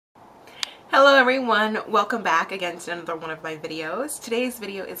Hello everyone, welcome back again to another one of my videos. Today's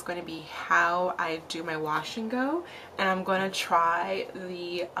video is going to be how I do my wash and go, and I'm going to try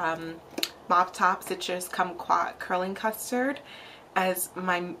the Moptop Citrus Kumquat Curling Custard as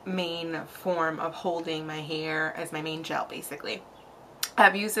my main form of holding my hair, as my main gel basically.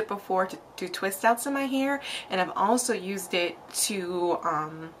 I've used it before to do twist outs in my hair, and I've also used it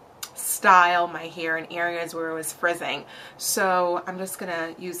to style my hair in areas where it was frizzing. So I'm just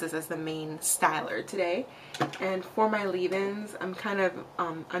gonna use this as the main styler today. And for my leave-ins, I'm kind of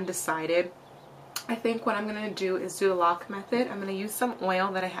undecided. I think what I'm gonna do is do the lock method. I'm gonna use some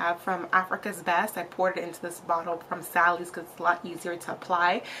oil that I have from Africa's Best. I poured it into this bottle from Sally's because it's a lot easier to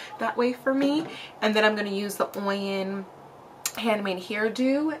apply that way for me. And then I'm gonna use the Oyin Handmade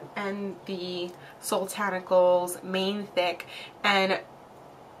Hairdo and the Soultanicals Main Thick, and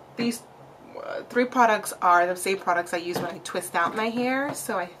these three products are the same products I use when I twist out my hair,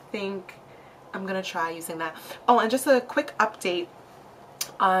 so I think I'm gonna try using that. Oh, and just a quick update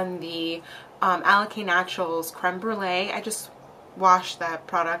on the Alake Naturals Creme Brulee. I just washed that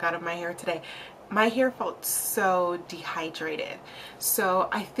product out of my hair today. My hair felt so dehydrated, so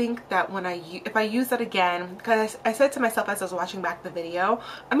I think that when if I use that again, because I said to myself as I was watching back the video,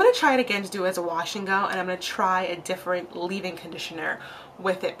 I'm going to try it again to do it as a wash and go, and I'm going to try a different leave-in conditioner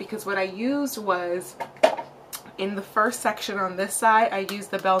with it, because what I used was, in the first section on this side, I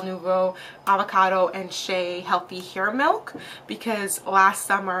used the Belle Nouveau Avocado and Shea Healthy Hair Milk, because last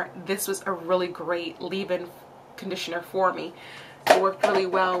summer this was a really great leave-in conditioner for me. It worked really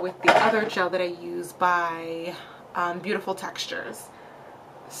well with the other gel that I use by Beautiful Textures.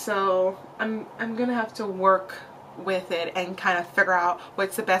 So I'm gonna have to work with it and kind of figure out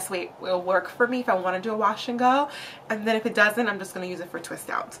what's the best way it will work for me if I want to do a wash and go. And then if it doesn't, I'm just gonna use it for twist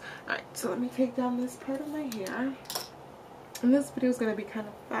outs. Alright, so let me take down this part of my hair. And this video is gonna be kind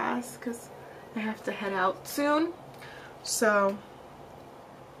of fast because I have to head out soon. So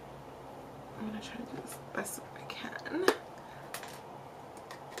I'm gonna try to do this the best I can.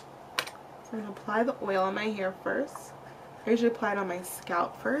 I'm going to apply the oil on my hair first. I usually apply it on my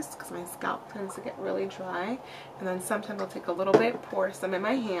scalp first because my scalp tends to get really dry. And then sometimes I'll take a little bit, pour some in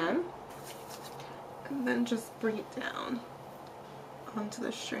my hand, and then just bring it down onto the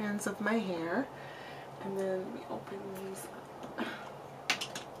strands of my hair. And then let me open these up.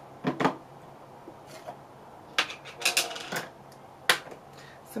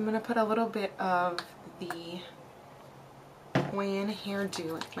 So I'm going to put a little bit of the Oyin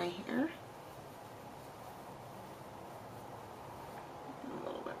Hairdo in my hair.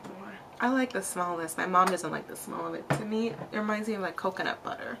 I like the smell of this. My mom doesn't like the smell of it. To me, it reminds me of like coconut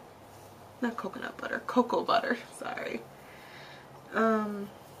butter. Not coconut butter, cocoa butter. Sorry.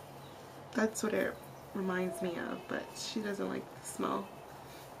 That's what it reminds me of, but she doesn't like the smell.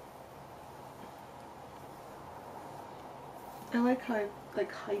 I like how it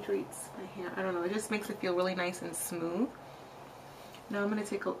like hydrates my hair. I don't know, it just makes it feel really nice and smooth. Now I'm gonna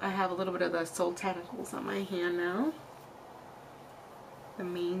take I have a little bit of the Soultanicals on my hand now. The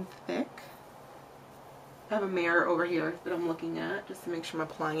Main Thick. I have a mirror over here that I'm looking at just to make sure I'm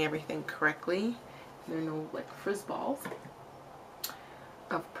applying everything correctly. There are no like frizz balls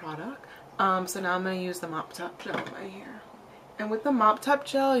of product. So now I'm going to use the Moptop gel in my hair. And with the Moptop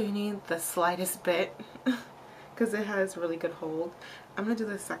gel, you need the slightest bit because it has really good hold. I'm going to do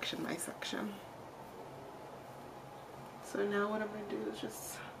this section by section. So now what I'm going to do is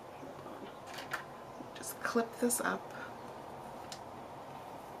just clip this up.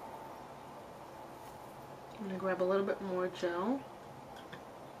 I'm going to grab a little bit more gel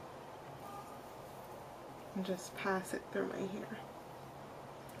and just pass it through my hair.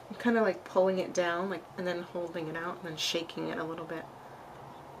 I'm kind of like pulling it down, like, and then holding it out and then shaking it a little bit,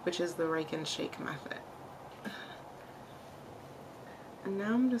 which is the rake and shake method. And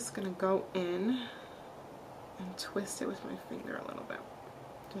now I'm just going to go in and twist it with my finger a little bit,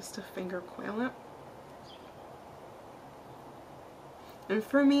 just to finger coil it. And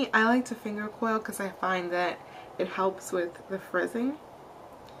for me, I like to finger coil because I find that it helps with the frizzing.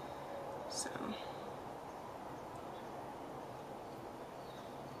 So,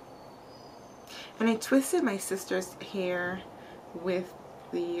 and I twisted my sister's hair with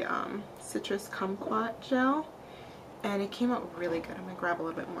the Citrus Kumquat gel, and it came out really good. I'm gonna grab a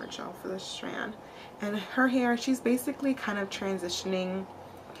little bit more gel for this strand. And her hair, she's basically kind of transitioning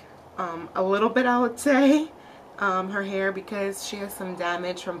a little bit, I would say. Her hair, because she has some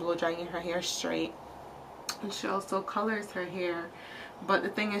damage from blow drying her hair straight, and she also colors her hair, but the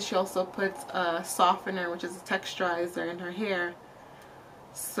thing is she also puts a softener, which is a texturizer, in her hair,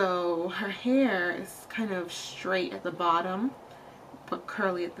 so her hair is kind of straight at the bottom but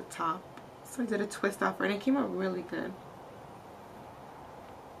curly at the top. So I did a twist off her and it came out really good.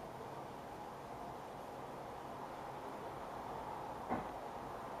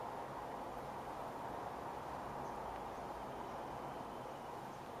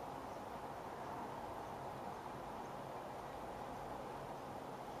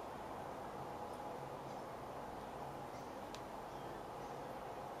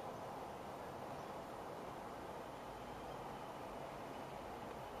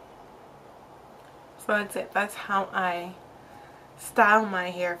 So that's it. That's how I style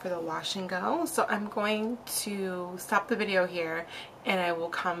my hair for the wash and go. So I'm going to stop the video here and I will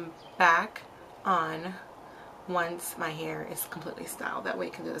come back on once my hair is completely styled. That way I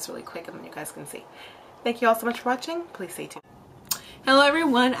can do this really quick and then you guys can see. Thank you all so much for watching. Please stay tuned. Hello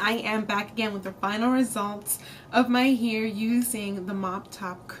everyone, I am back again with the final results of my hair using the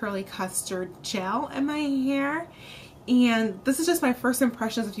Moptop Curly Custard Gel in my hair. And this is just my first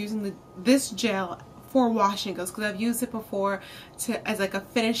impressions of using this gel for wash and goes, because I've used it before as like a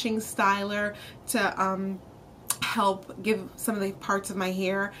finishing styler to help give some of the parts of my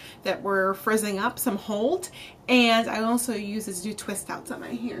hair that were frizzing up some hold, and I also use it to do twist outs on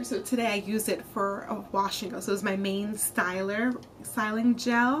my hair. So today I use it for a wash and go. So it's my main styling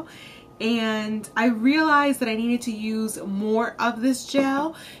gel, and I realized that I needed to use more of this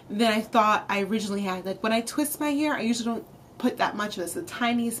gel than I thought I originally had. Like when I twist my hair, I usually don't put that much of this. The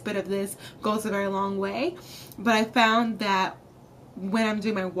tiniest bit of this goes a very long way, but I found that when I'm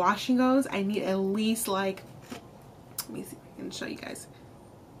doing my wash and goes, I need at least like, let me see if I can show you guys.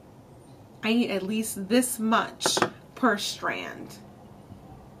 I need at least this much per strand,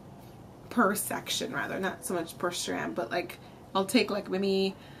 per section rather, not so much per strand, but like I'll take like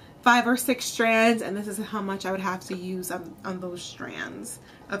maybe 5 or 6 strands, and this is how much I would have to use on those strands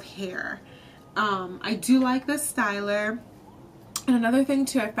of hair. I do like this styler. And another thing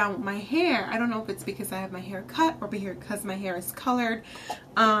too, I found with my hair, I don't know if it's because I have my hair cut or because my hair is colored,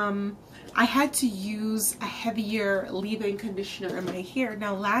 I had to use a heavier leave-in conditioner in my hair.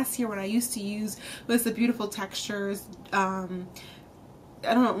 Now last year what I used to use was the Beautiful Textures, I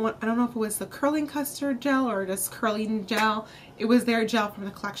don't know if it was the curling custard gel or just curling gel. It was their gel from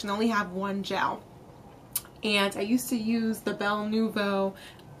the collection. I only have one gel. And I used to use the Belle Nouveau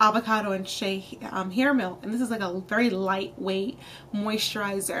avocado and shea hair milk, and this is like a very lightweight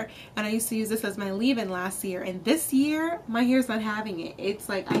moisturizer, and I used to use this as my leave-in last year, and this year my hair's not having it. It's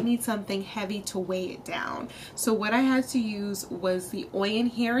like I need something heavy to weigh it down. So what I had to use was the Oil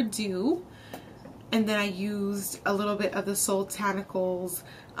and Hair Dew, and then I used a little bit of the Soultanicals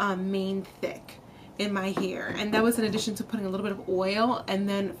Main Thick in my hair, and that was in addition to putting a little bit of oil. And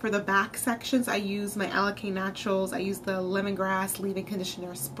then for the back sections I used my Alakay Naturals. I used the lemongrass leave-in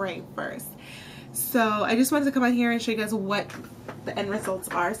conditioner spray first. So I just wanted to come out here and show you guys what the end results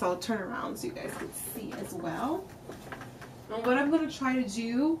are, so I'll turn around so you guys can see as well. And what I'm going to try to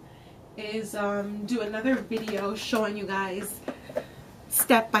do is do another video showing you guys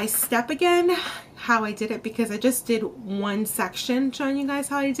step by step again how I did it, because I just did one section showing you guys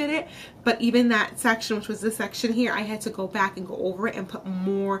how I did it, but even that section, which was this section here, I had to go back and go over it and put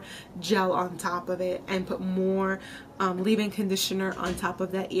more gel on top of it and put more leave-in conditioner on top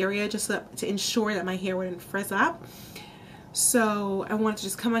of that area, just to ensure that my hair wouldn't frizz up. So I wanted to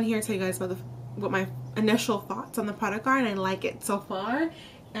just come on here and tell you guys about what my initial thoughts on the product are, and I like it so far.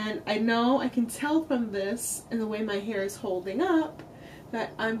 And I know I can tell from this and the way my hair is holding up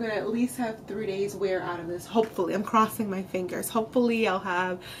that I'm gonna at least have 3 days wear out of this. Hopefully, I'm crossing my fingers. Hopefully I'll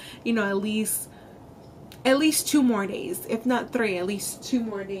have, you know, at least 2 more days, if not 3, at least 2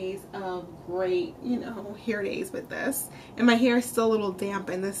 more days of great, you know, hair days with this. And my hair is still a little damp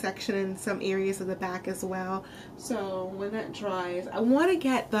in this section and some areas of the back as well. So when that dries, I want to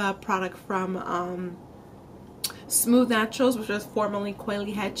get the product from Smooth Naturals, which was formerly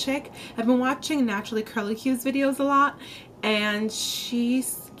Coily Head Chick. I've been watching Naturally Curly Q's videos a lot, and she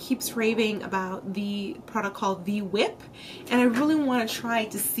keeps raving about the product called The Whip, and I really want to try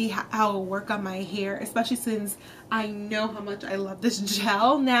to see how it will work on my hair, especially since I know how much I love this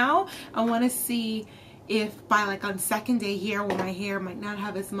gel now. I want to see if by like on second day here, when my hair might not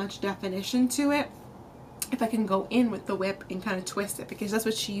have as much definition to it, if I can go in with the whip and kind of twist it, because that's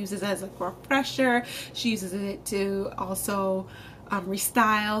what she uses as like a refresher. She uses it to also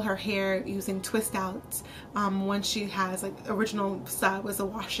restyle her hair using twist outs when she has like original style was a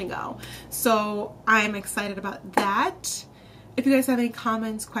wash and go. So I'm excited about that. If you guys have any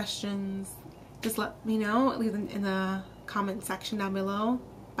comments, questions, just let me know. Leave them in the comment section down below.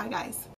 Bye guys.